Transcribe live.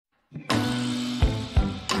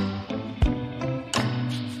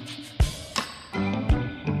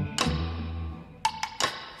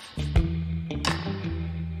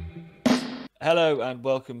Hello and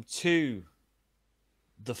welcome to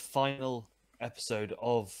the final episode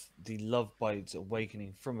of the Lovebites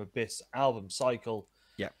Awakening from Abyss album cycle.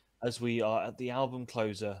 Yeah. As we are at the album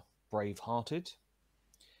closer, Bravehearted.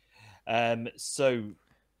 So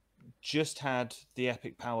just had the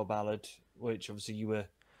epic power ballad, which obviously you were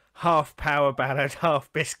Half power ballad,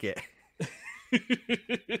 half biscuit.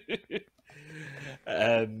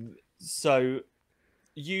 So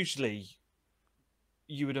usually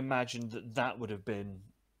you would imagine that would have been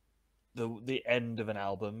the end of an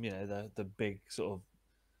album, the big sort of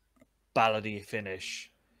ballady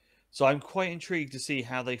finish. So I'm quite intrigued to see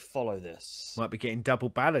how they follow this. Might be getting double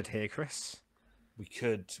ballad here, Chris. We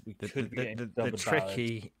could be getting The double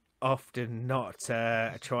tricky, often not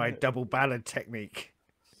tried double ballad technique.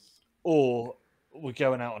 or we're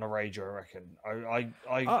going out on a rage. I reckon.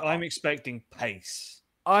 I'm expecting pace.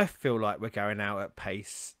 I feel like we're going out at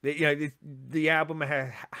pace. The album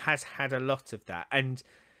has had a lot of that, and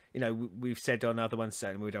we've said on other ones,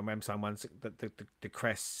 certainly we've done Ramstein ones, that the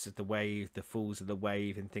crests of the wave, the falls of the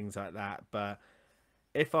wave, and things like that. But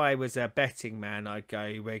if I was a betting man, I'd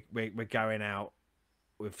go we're going out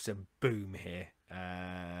with some boom here.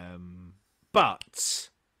 But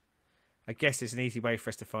I guess it's an easy way for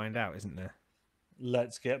us to find out, isn't there?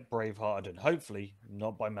 Let's get Bravehearted, and hopefully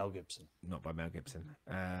not by Mel Gibson. Not by Mel Gibson.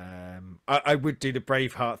 I would do the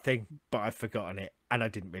Braveheart thing, but I've forgotten it, and I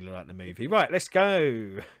didn't really like the movie. Right, let's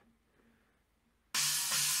go.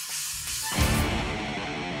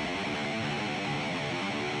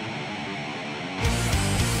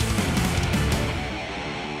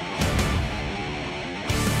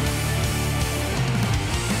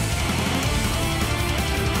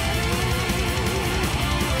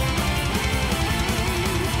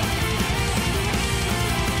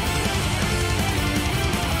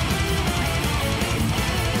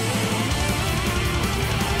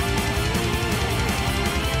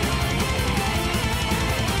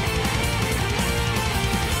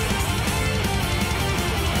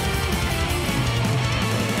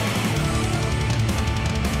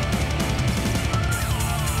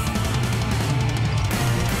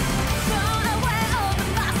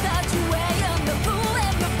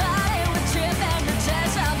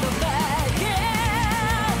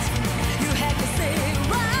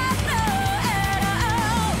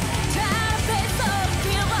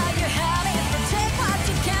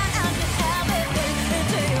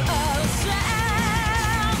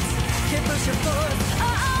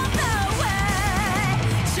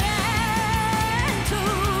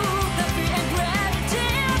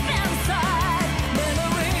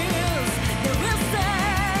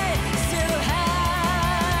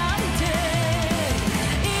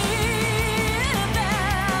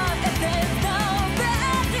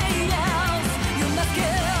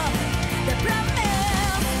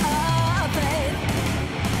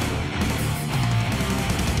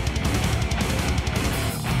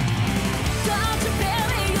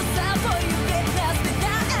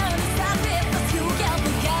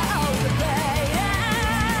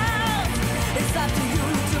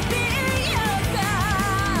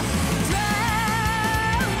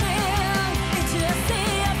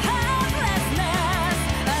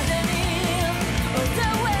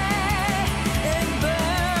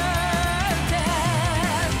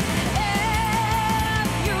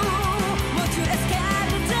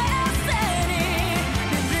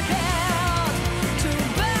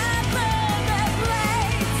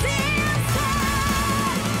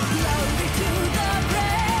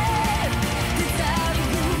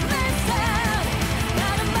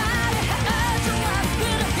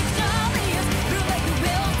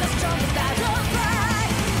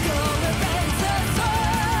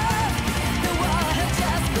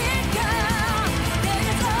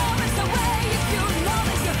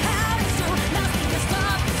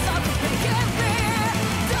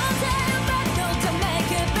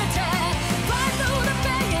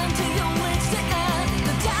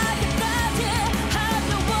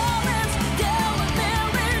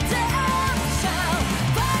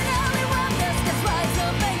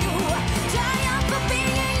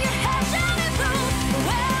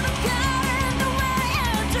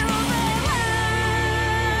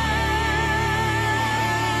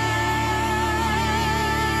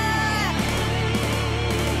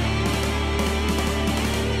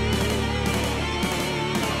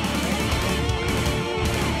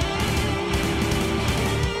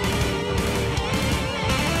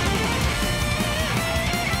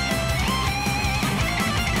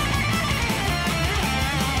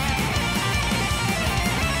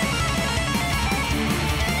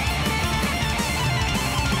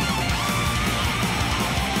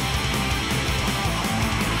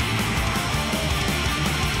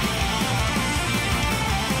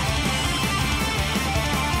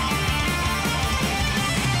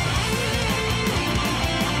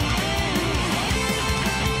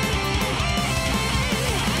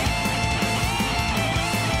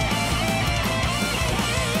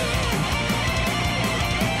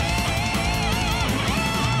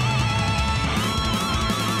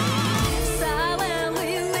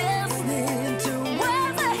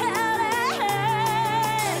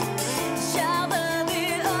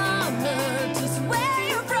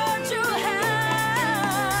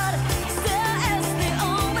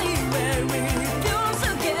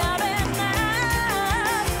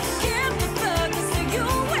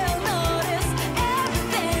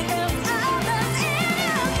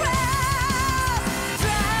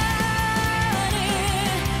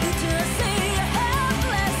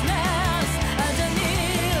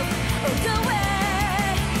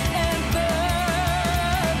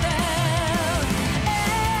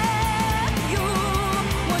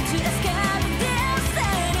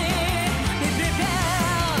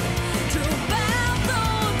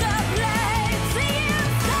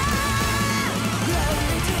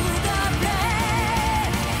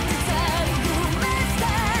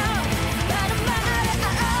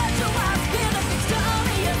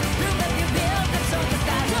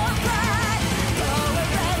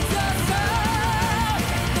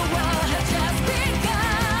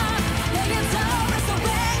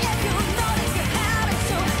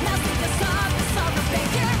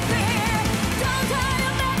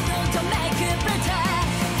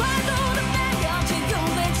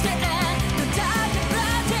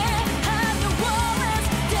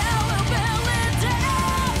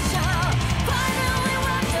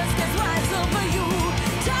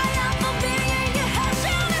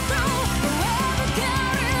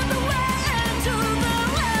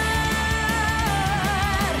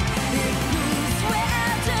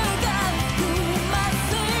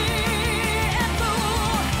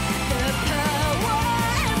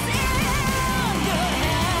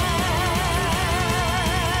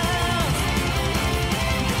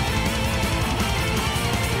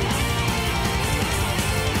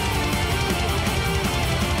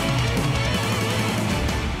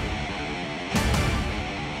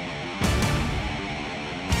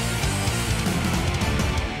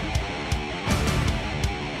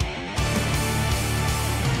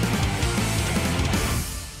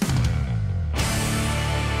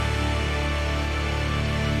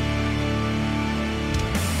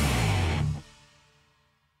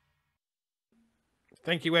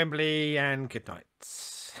 Thank you, Wembley, and good night.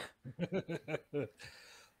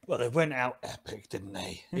 Well, they went out epic, didn't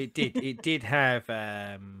they? It did. It did have.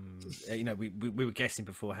 You know, we were guessing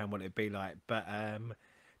beforehand what it'd be like, but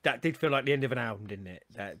that did feel like the end of an album, didn't it?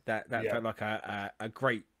 That Yeah. felt like a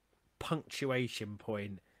great punctuation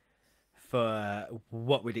point for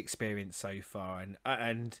what we'd experienced so far,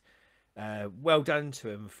 and well done to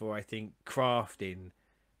him for, I think, crafting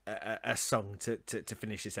a song to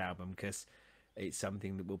finish this album, because it's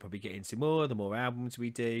something that we'll probably get into more the more albums we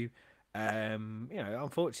do. You know,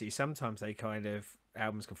 unfortunately, sometimes they kind of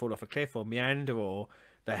albums can fall off a cliff or meander, or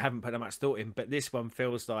they haven't put that much thought in. But this one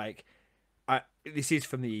feels like this is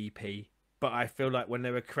from the EP, but I feel like when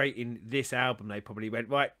they were creating this album, they probably went,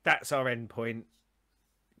 right, that's our end point.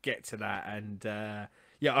 Get to that, and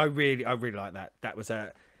yeah, I really like that. That was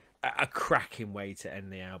a cracking way to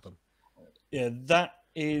end the album. Yeah, that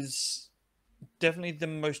is definitely the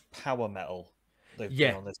most power metal they've been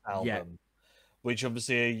Yeah, on this yeah, album, which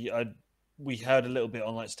obviously we heard a little bit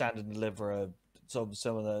on like Stand and Deliver, some of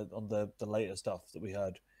the on the later stuff that we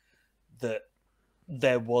heard, that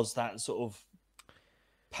there was that sort of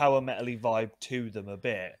power metal-y vibe to them a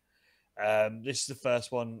bit. This is the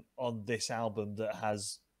first one on this album that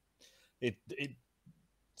has it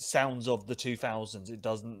sounds of the 2000s. It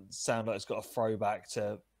doesn't sound like it's got a throwback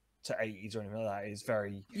to 80s or anything like that. It's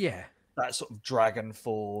very yeah. that sort of Dragon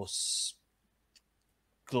Force,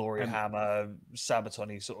 Glory Um, Hammer,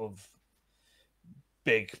 Sabaton sort of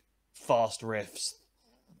big, fast riffs,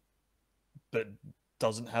 but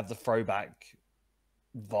doesn't have the throwback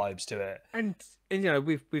vibes to it. and you know,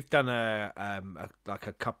 we've done like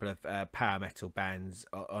a couple of power metal bands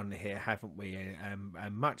on here, haven't we? And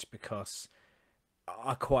much because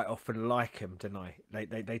I quite often like them, don't I?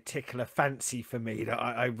 They tickle a fancy for me that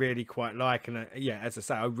I really quite like, and yeah, as I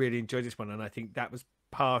say, I really enjoyed this one, and I think that was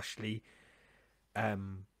partially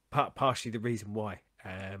partially the reason why.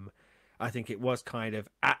 I think it was kind of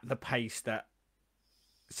at the pace that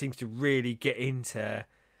seems to really get into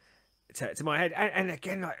to my head, and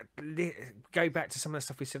again, like go back to some of the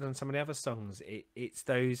stuff we said on some of the other songs. It's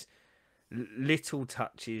those little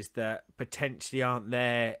touches that potentially aren't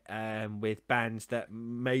there with bands that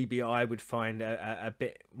maybe I would find a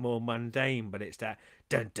bit more mundane, but it's that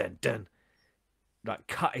dun dun dun, like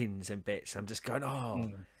cut-ins and bits. I'm just going, oh,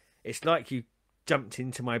 Mm. it's like you jumped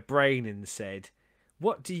into my brain and said,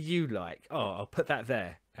 what do you like? Oh, I'll put that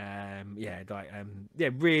there. Yeah, like yeah,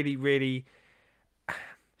 really, really.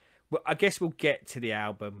 Well, I guess we'll get to the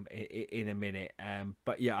album in a minute.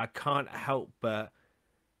 But yeah, I can't help but,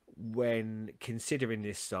 when considering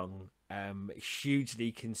this song,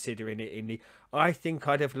 hugely considering it in the, I think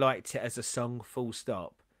I'd have liked it as a song full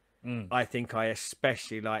stop. Mm. I think I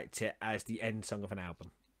especially liked it as the end song of an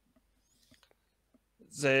album.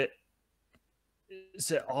 So,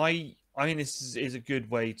 I mean, this is a good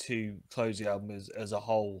way to close the album as a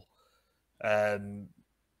whole. Um,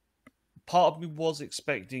 Part of me was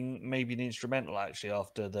expecting maybe an instrumental actually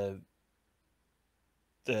after the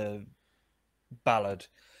ballad,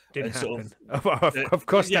 Didn't and sort happen. of I've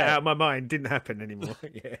crossed that yeah, out of my mind. Didn't happen anymore.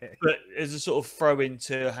 Yeah. but as a sort of throw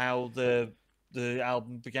into how the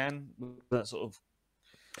album began, with that sort of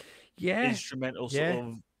Yeah. instrumental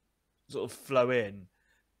Yeah. sort of flow in.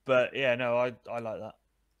 But yeah, no, I like that.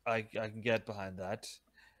 I can get behind that.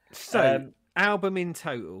 So, Um, album in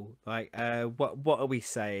total, like, what are we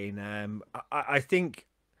saying? I think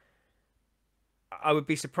I would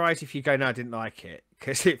be surprised if you go, no, I didn't like it,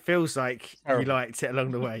 because it feels like you Terrible. liked it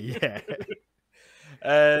along the way. Yeah.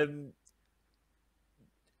 um,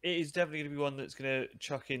 it is definitely going to be one that's going to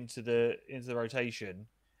chuck into the rotation.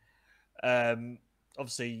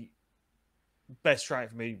 Obviously, best track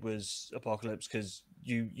for me was Apocalypse, because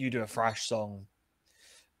you do a thrash song.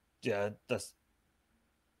 Yeah, that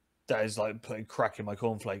is like putting crack in my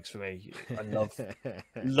cornflakes for me. I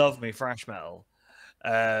love me thrash metal.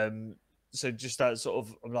 Um, so just that sort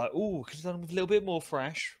of, I'm like, oh, could have done with a little bit more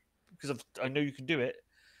thrash, because I know you can do it,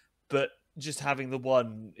 but just having the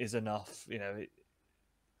one is enough. You know, it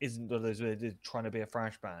isn't one of those where they're trying to be a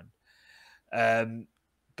thrash band.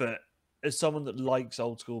 But as someone that likes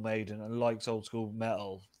old school Maiden and likes old school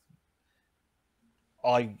metal,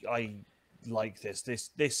 I like this.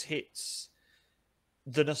 This hits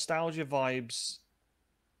the nostalgia vibes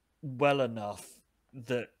well enough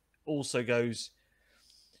that also goes,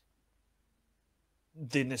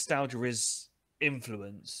 the nostalgia is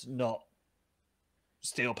influence, not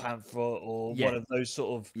Steel Panther or Yeah. one of those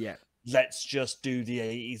sort of Yeah. let's just do the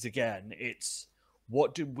 80s again. It's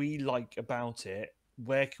what do we like about it?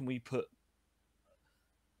 Where can we put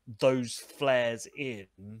those flares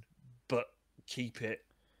in, but keep it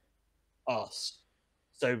us?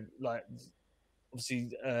 So like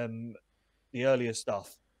obviously the earlier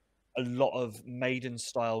stuff, a lot of Maiden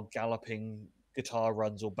style galloping guitar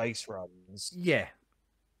runs or bass runs Yeah,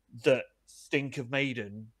 that stink of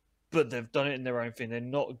Maiden, but they've done it in their own thing. They're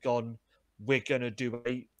not gone. We're gonna do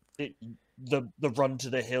the run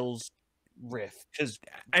to the hills riff because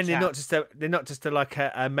and can. they're not just like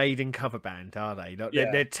a Maiden cover band, are they? Like,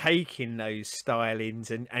 Yeah, they're taking those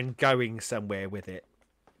stylings and going somewhere with it.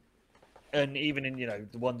 and even in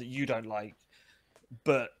the one that you don't like,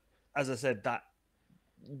 but as I said, that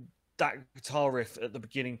guitar riff at the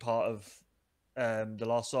beginning part of the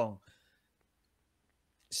last song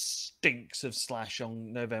stinks of Slash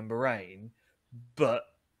on November Rain, but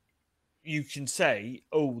you can say,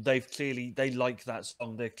 oh, they like that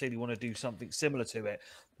song. They clearly want to do something similar to it,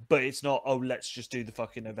 but it's not. Oh, let's just do the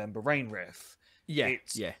fucking November Rain riff. Yeah,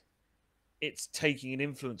 It's yeah. it's taking an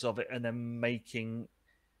influence of it and then making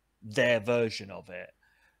their version of it.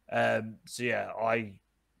 So yeah, I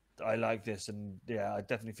like this, and yeah, I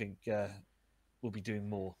definitely think we'll be doing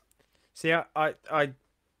more. See, I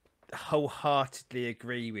wholeheartedly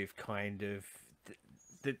agree with kind of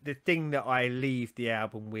the thing that I leave the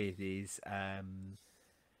album with is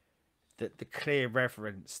the clear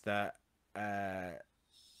reverence that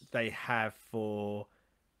they have for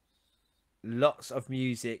lots of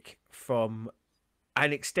music from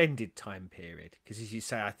an extended time period. Because as you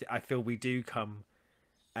say, I feel we do come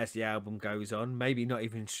as the album goes on, maybe not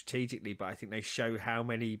even strategically, but I think they show how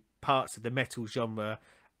many parts of the metal genre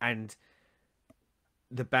and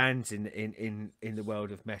the bands in the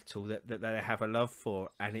world of metal that they have a love for.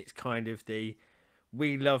 And it's kind of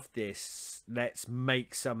we love this, let's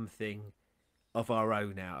make something of our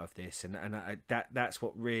own out of this, and that's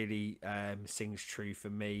what really sings true for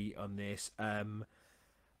me on this. I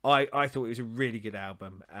thought it was a really good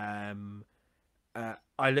album. I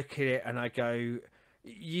look at it and I go,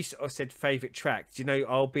 you sort of said favorite track. Do you know?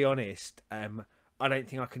 I'll be honest. I don't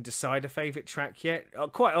think I can decide a favorite track yet.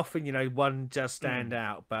 Quite often, one does stand Mm.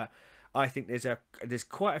 out, but I think there's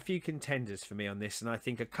quite a few contenders for me on this, and I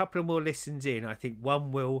think a couple of more listens in, I think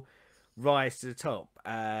one will rise to the top.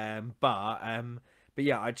 But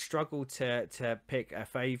yeah, I'd struggle to pick a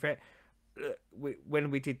favorite. When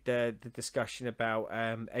we did the discussion about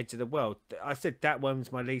Edge of the World, I said that one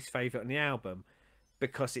was my least favorite on the album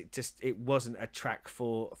because it wasn't a track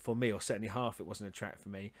for me, or certainly half it wasn't a track for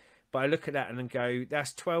me. But I look at that and then go,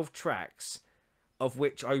 that's 12 tracks, of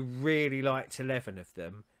which I really liked 11 of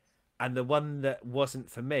them, and the one that wasn't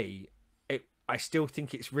for me, I still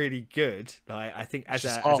think it's really good. Like, I think It's as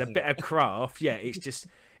just a half of bit it. of craft, yeah, it's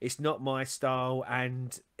not my style,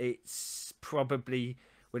 and it's probably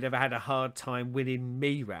would have had a hard time winning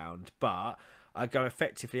me round. But I'm going,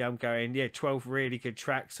 yeah, 12 really good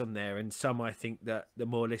tracks on there, and some I think that the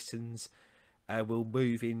more listens will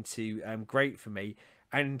move into great for me.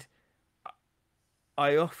 And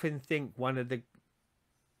I often think one of the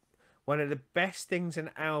best things an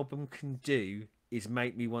album can do is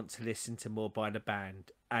make me want to listen to more by the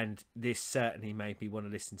band. And this certainly made me want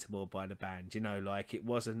to listen to more by the band. Like, it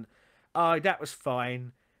wasn't, oh, that was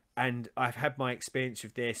fine, and I've had my experience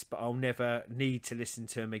with this, but I'll never need to listen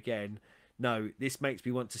to them again. No, this makes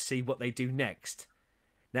me want to see what they do next.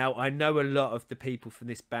 Now, I know a lot of the people from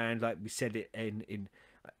this band, like we said it in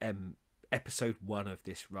episode 1 of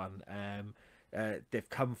this run. They've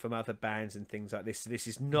come from other bands and things like this. So this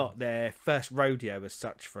is not their first rodeo as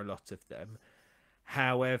such for a lot of them.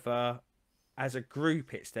 However, as a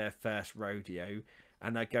group, it's their first rodeo.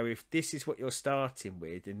 And I go, if this is what you're starting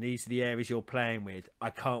with and these are the areas you're playing with, I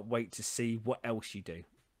can't wait to see what else you do.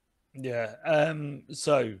 Yeah.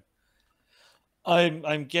 So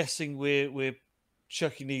I'm guessing we're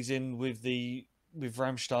chucking these in with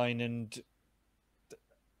Rammstein and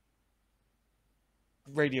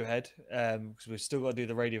Radiohead, because we've still got to do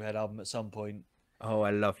the Radiohead album at some point. Oh,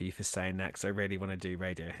 I love you for saying that because I really want to do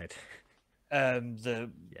Radiohead. The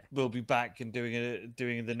Yeah. We'll be back and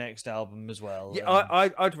doing the next album as well. Yeah,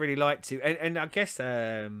 And I'd really like to, and I guess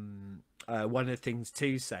one of the things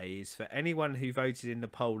to say is for anyone who voted in the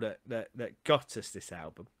poll that got us this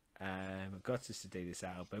album, got us to do this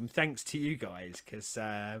album. Thanks to you guys, because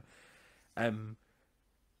the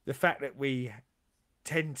fact that we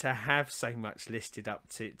tend to have so much listed up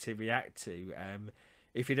to react to.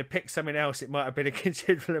 If you'd have picked something else, it might have been a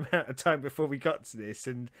considerable amount of time before we got to this.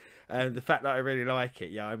 And the fact that I really like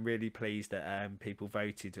it, yeah, I'm really pleased that people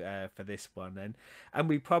voted for this one. And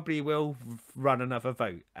we probably will run another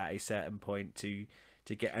vote at a certain point to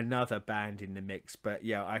get another band in the mix. But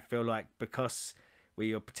yeah, I feel like because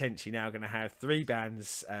we are potentially now going to have 3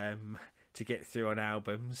 bands to get through on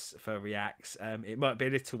albums for reacts. It might be a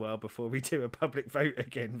little while before we do a public vote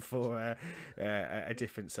again for a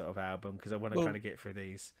different sort of album, because I want to Well, kind of get through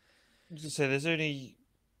these. so there's only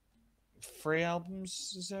 3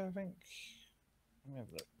 albums, is there? I think. Let me have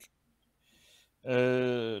a look.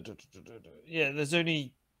 Yeah, there's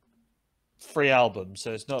only 3 albums,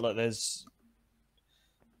 so it's not like there's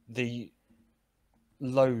the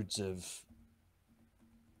loads of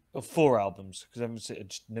 4 albums, because I haven't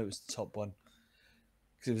just noticed the top one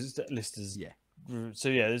because it was listed as. Yeah. So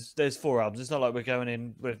yeah, there's 4 albums. It's not like we're going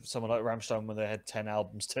in with someone like Rammstein when they had 10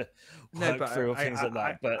 albums to No, work but through or things like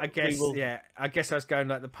that. But I we guess, will. yeah, I guess I was going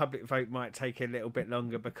like the public vote might take a little bit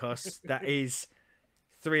longer, because that is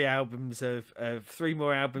 3 albums of 3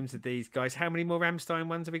 more albums of these guys. How many more Rammstein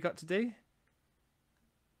ones have we got to do?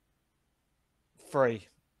 3.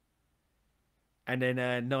 And then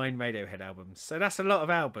 9 Radiohead albums. So that's a lot of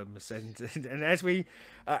albums, and as we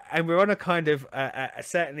and we're on a kind of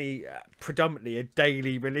certainly predominantly a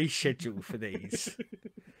daily release schedule for these,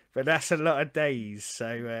 but that's a lot of days.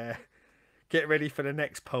 So get ready for the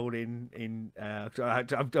next poll in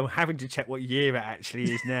I'm having to check what year it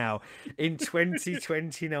actually is now, in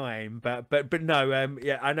 2029. But no,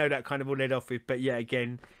 yeah, I know that kind of all led off with, but yeah,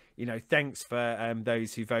 again, you know, thanks for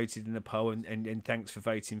those who voted in the poll, and thanks for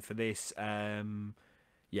voting for this.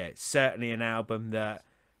 Yeah, certainly an album that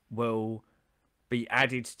will be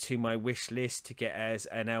added to my wish list to get as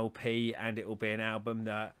an LP, and it will be an album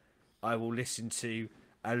that I will listen to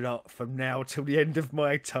a lot from now till the end of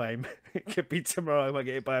my time. It could be tomorrow I might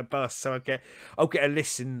get hit by a bus, so I'll get a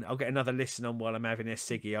listen. I'll get another listen on while I'm having a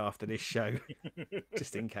ciggy after this show,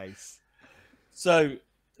 just in case. So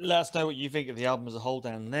let us know what you think of the album as a whole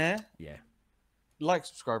down there. Yeah. Like,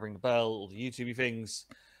 subscribe, ring the bell, all the YouTube things,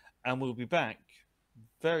 and we'll be back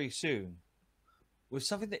very soon with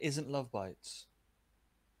something that isn't Lovebites.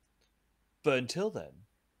 But until then,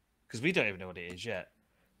 because we don't even know what it is yet.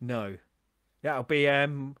 No. That'll be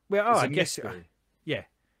well, It's I a guess mystery. yeah.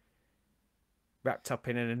 Wrapped up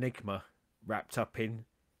in an enigma, wrapped up in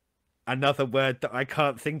another word that I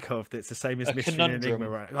can't think of that's the same as A mystery and enigma,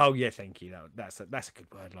 conundrum. right? Oh yeah, thank you. That's a good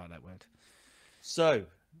word. I like that word. So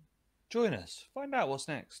join us, find out what's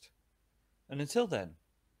next. And until then,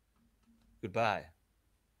 goodbye.